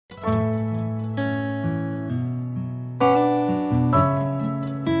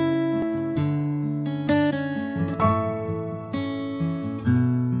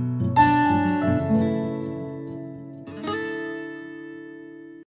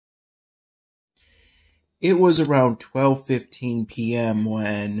It was around 12:15 p.m.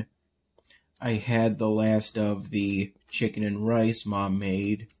 when I had the last of the chicken and rice Mom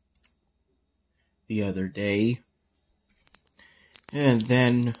made the other day. And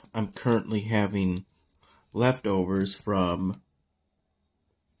then I'm currently having leftovers from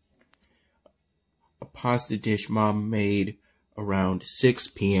a pasta dish Mom made around 6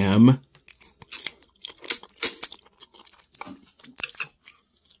 p.m.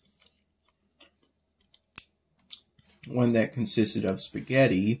 One that consisted of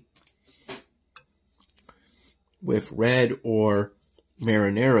spaghetti with red or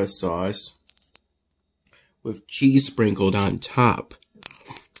marinara sauce with cheese sprinkled on top.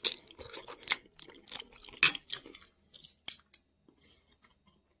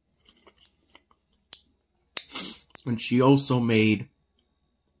 And she also made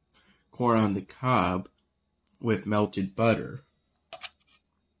corn on the cob with melted butter,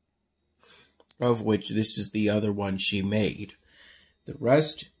 of which this is the other one she made. The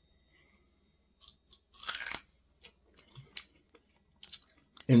rest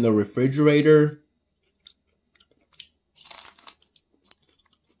in the refrigerator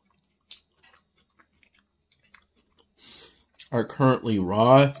are currently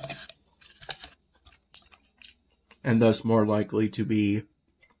raw and thus more likely to be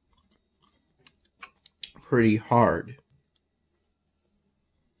pretty hard.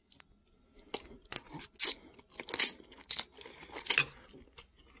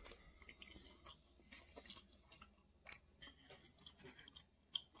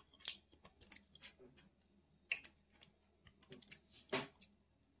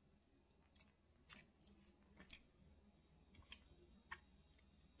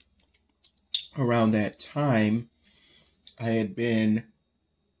 Around that time, I had been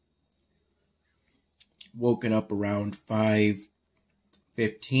woken up around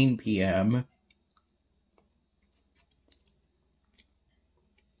 5:15 p.m.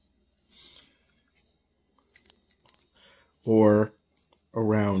 or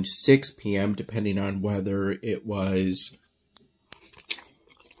around 6 p.m. depending on whether it was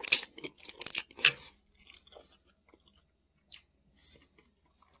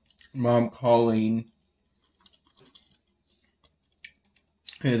Mom calling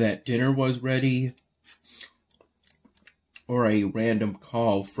that dinner was ready, or a random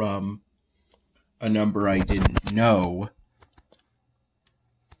call from a number I didn't know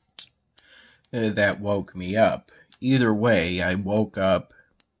that woke me up. Either way, I woke up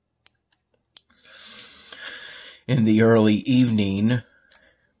in the early evening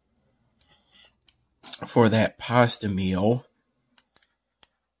for that pasta meal.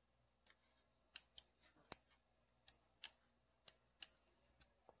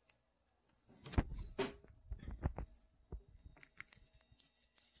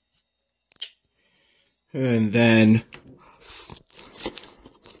 And then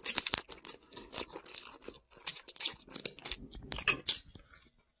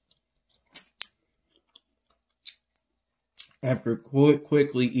after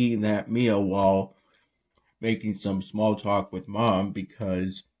quickly eating that meal while making some small talk with Mom,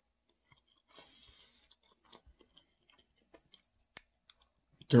 because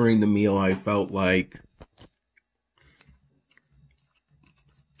during the meal I felt like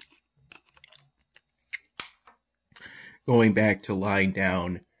going back to lying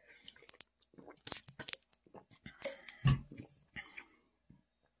down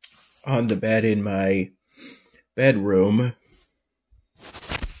on the bed in my bedroom.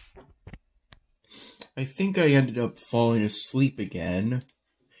 I think I ended up falling asleep again,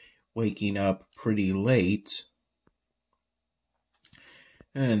 waking up pretty late.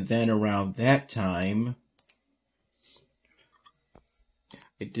 And then around that time,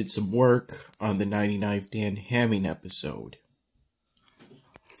 I did some work on the 99 Dan Hamming episode.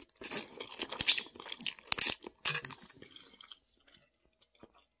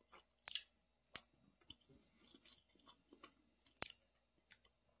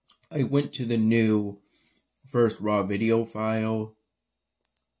 I went to the new first raw video file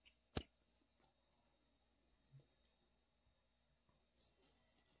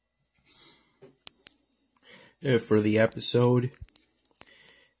for the episode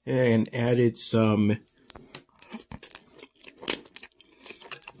and added some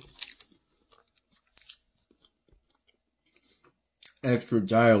extra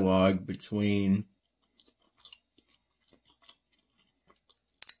dialogue between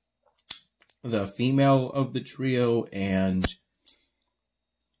the female of the trio and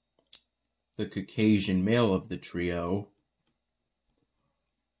the Caucasian male of the trio.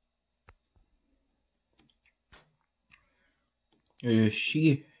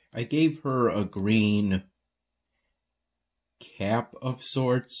 I gave her a green cap of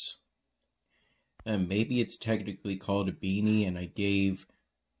sorts. Maybe it's technically called a beanie, and I gave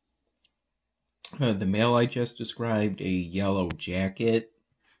the male I just described a yellow jacket.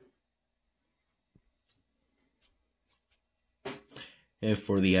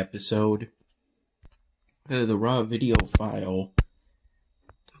 For the episode. The raw video file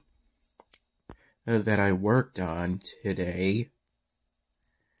that I worked on today,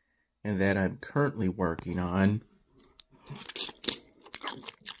 and that I'm currently working on,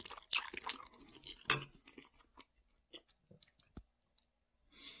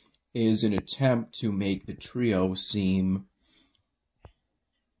 is an attempt to make the trio seem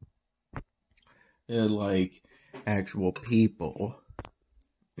like actual people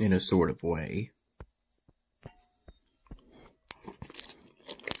in a sort of way.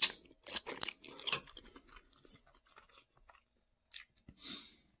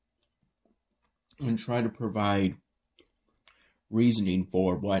 And try to provide reasoning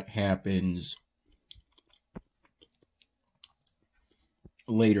for what happens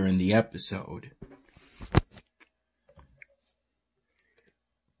later in the episode.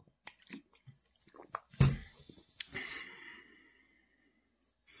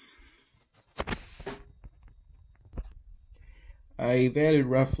 I've added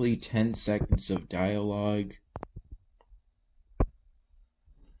roughly 10 seconds of dialogue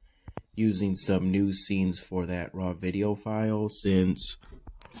using some new scenes for that raw video file, since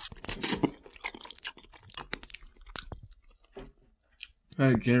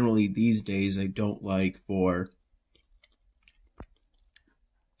generally these days I don't like for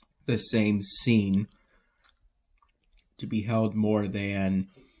the same scene to be held more than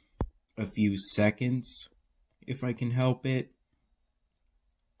a few seconds if I can help it.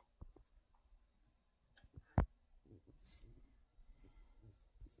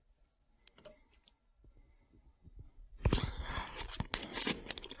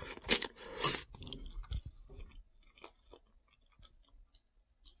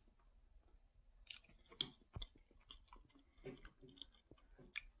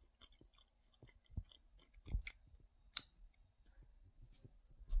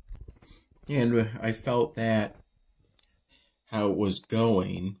 And I felt that how it was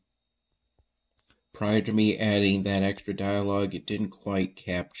going, prior to me adding that extra dialogue, it didn't quite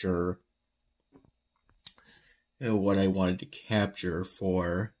capture what I wanted to capture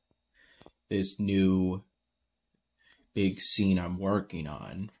for this new big scene I'm working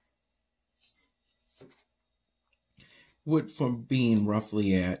on. Went from being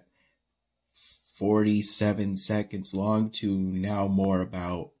roughly at 47 seconds long to now more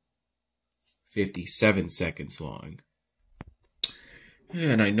about 57 seconds long.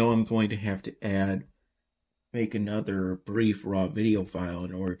 And I know I'm going to have to make another brief raw video file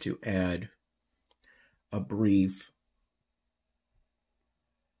in order to add a brief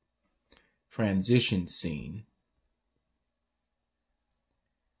transition scene.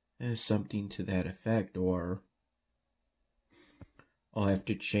 Something to that effect, or I'll have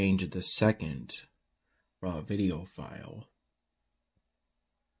to change the second raw video file.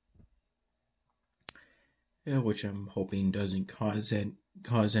 Which I'm hoping doesn't cause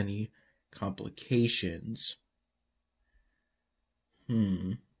any complications.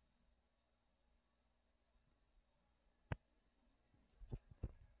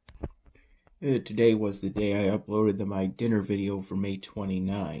 Today was the day I uploaded my dinner video for May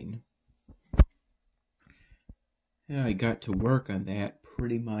 29. I got to work on that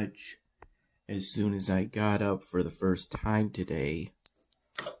pretty much as soon as I got up for the first time today.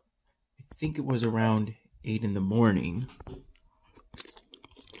 I think it was around 8 in the morning.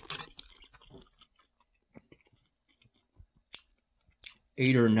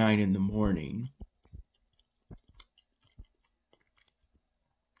 Eight or 9 in the morning.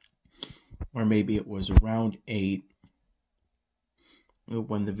 Or maybe it was around 8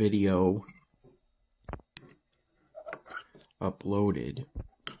 when the video uploaded.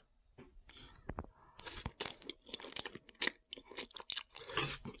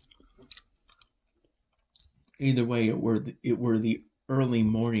 Either way, it were the early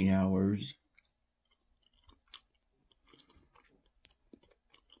morning hours.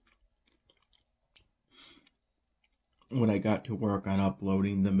 When I got to work on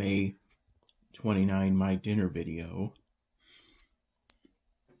uploading the May 29 My Dinner video.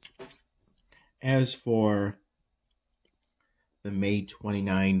 As for the May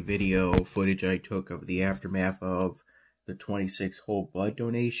 29 video footage I took of the aftermath of the 26 whole blood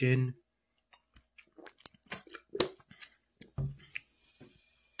donation,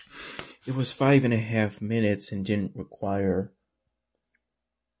 it was 5.5 minutes and didn't require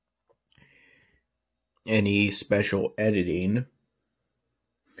any special editing.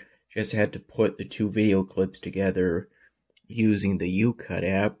 Just had to put the two video clips together using the UCut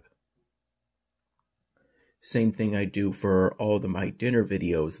app. Same thing I do for all of my dinner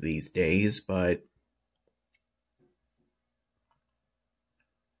videos these days, but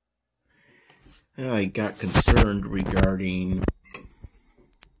I got concerned regarding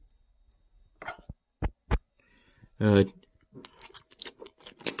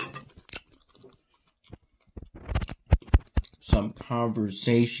some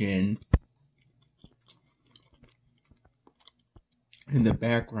conversation in the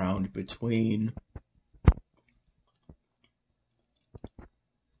background between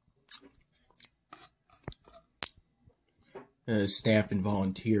staff and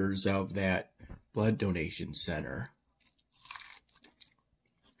volunteers of that blood donation center.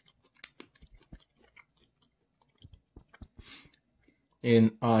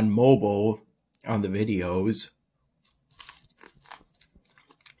 And on mobile, on the videos,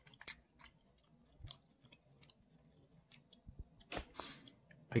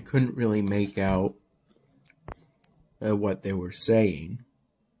 I couldn't really make out what they were saying.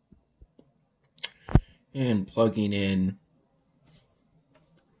 And plugging in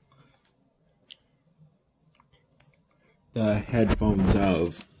the headphones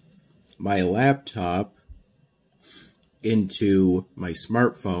of my laptop into my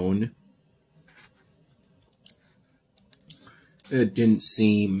smartphone, it didn't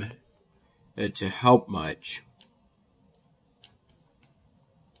seem to help much.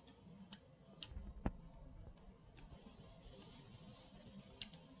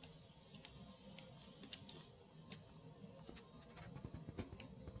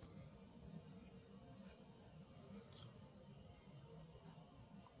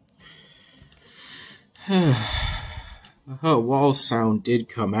 Wall sound did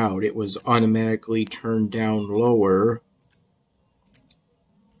come out. It was automatically turned down lower.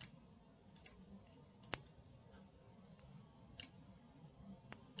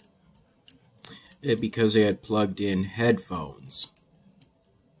 Because I had plugged in headphones.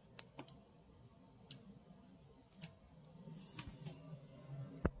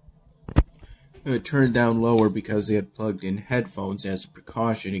 It turned down lower because they had plugged in headphones as a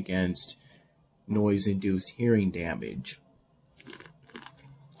precaution against noise-induced hearing damage.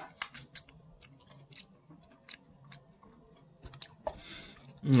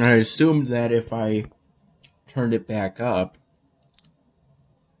 I assumed that if I turned it back up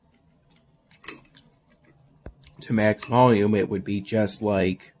to max volume, it would be just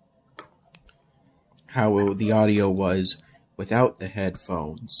like how the audio was without the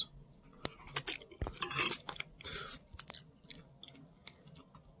headphones.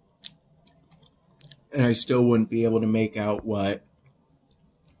 And I still wouldn't be able to make out what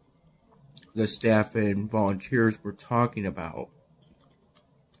the staff and volunteers were talking about,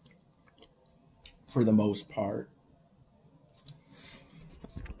 for the most part.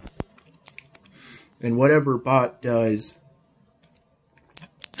 And whatever bot does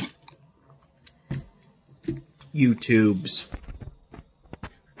YouTube's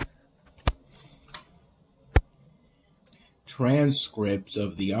transcripts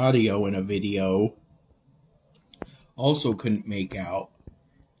of the audio in a video also couldn't make out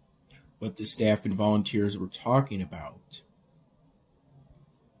what the staff and volunteers were talking about.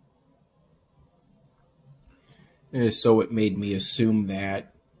 So it made me assume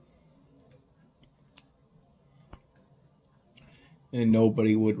that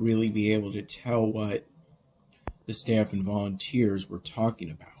nobody would really be able to tell what the staff and volunteers were talking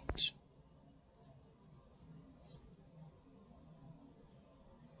about.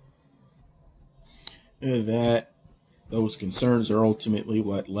 Those concerns are ultimately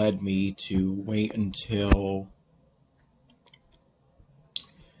what led me to wait until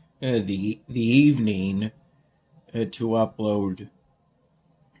the evening to upload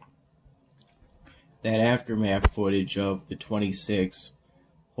that aftermath footage of the 26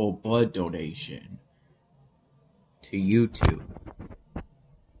 whole blood donation to YouTube.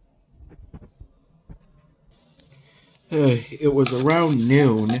 It was around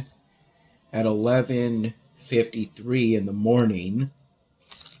noon at 11:53 in the morning.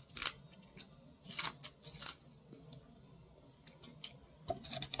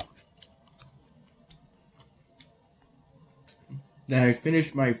 Now I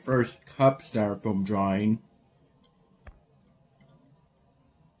finished my first cup styrofoam drawing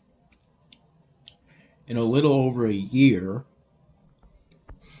in a little over a year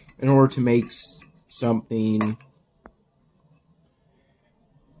in order to make something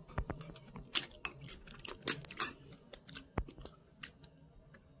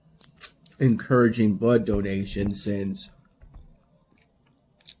encouraging blood donation, since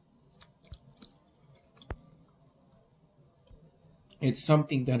it's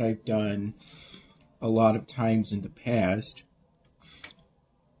something that I've done a lot of times in the past.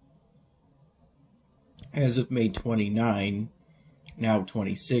 As of May 29, now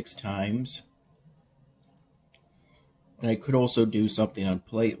 26 times. And I could also do something on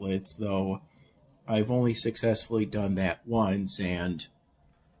platelets, though I've only successfully done that once, and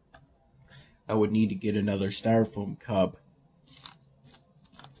I would need to get another Styrofoam cup.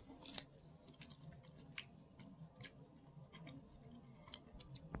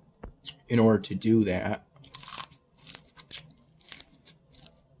 In order to do that.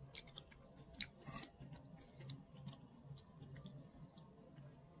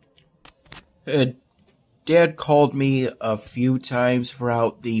 Dad called me a few times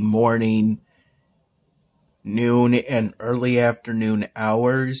throughout the morning, noon, and early afternoon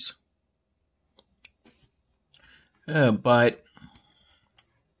hours. But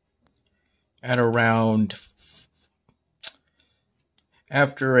at around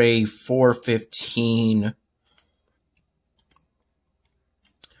after a 4:15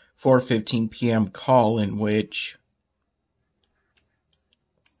 p.m. call in which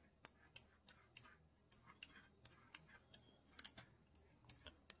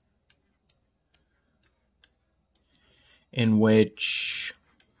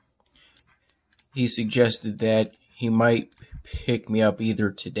he suggested that he might pick me up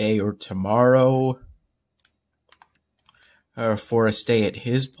either today or tomorrow for a stay at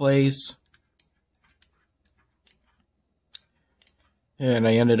his place. And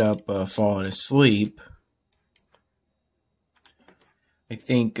I ended up falling asleep. I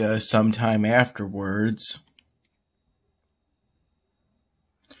think sometime afterwards.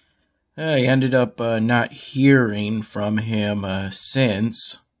 I ended up not hearing from him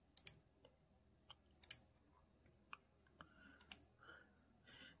since.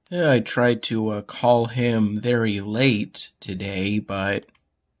 I tried to call him very late today, but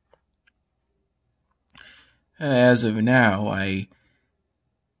as of now, I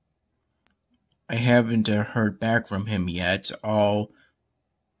haven't heard back from him yet. I'll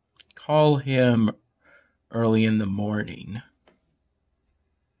call him early in the morning.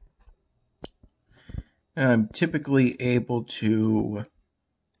 I'm typically able to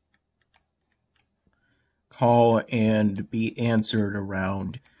call and be answered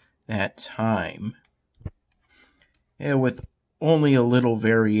around that time, with only a little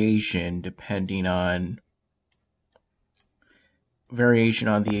variation depending on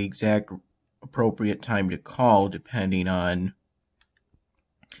the exact appropriate time to call, depending on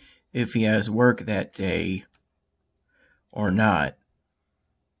if he has work that day or not.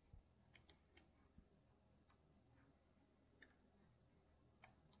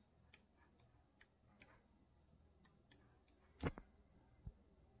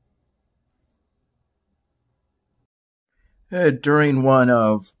 During one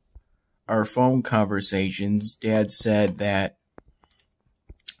of our phone conversations, Dad said that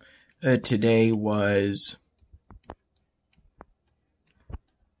today was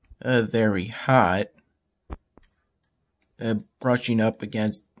very hot, brushing up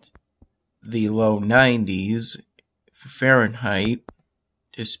against the low 90s Fahrenheit,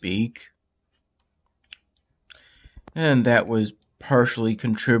 to speak, and that was partially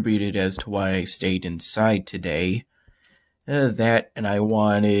contributed as to why I stayed inside today. That, and I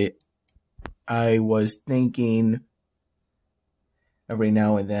was thinking every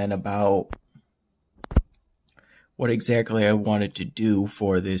now and then about what exactly I wanted to do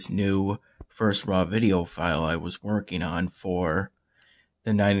for this new first raw video file I was working on for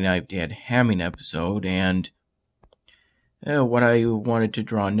the 99 Dad Hamming episode, and what I wanted to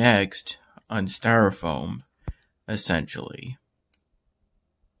draw next on Styrofoam, essentially.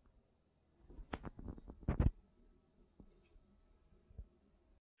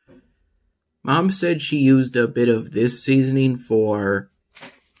 Mom said she used a bit of this seasoning for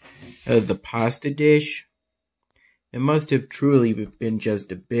the pasta dish. It must have truly been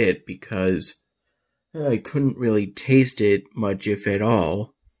just a bit, because I couldn't really taste it much, if at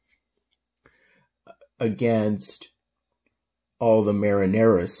all, against all the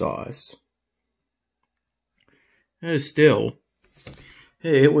marinara sauce. Still,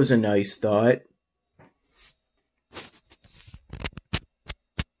 it was a nice thought.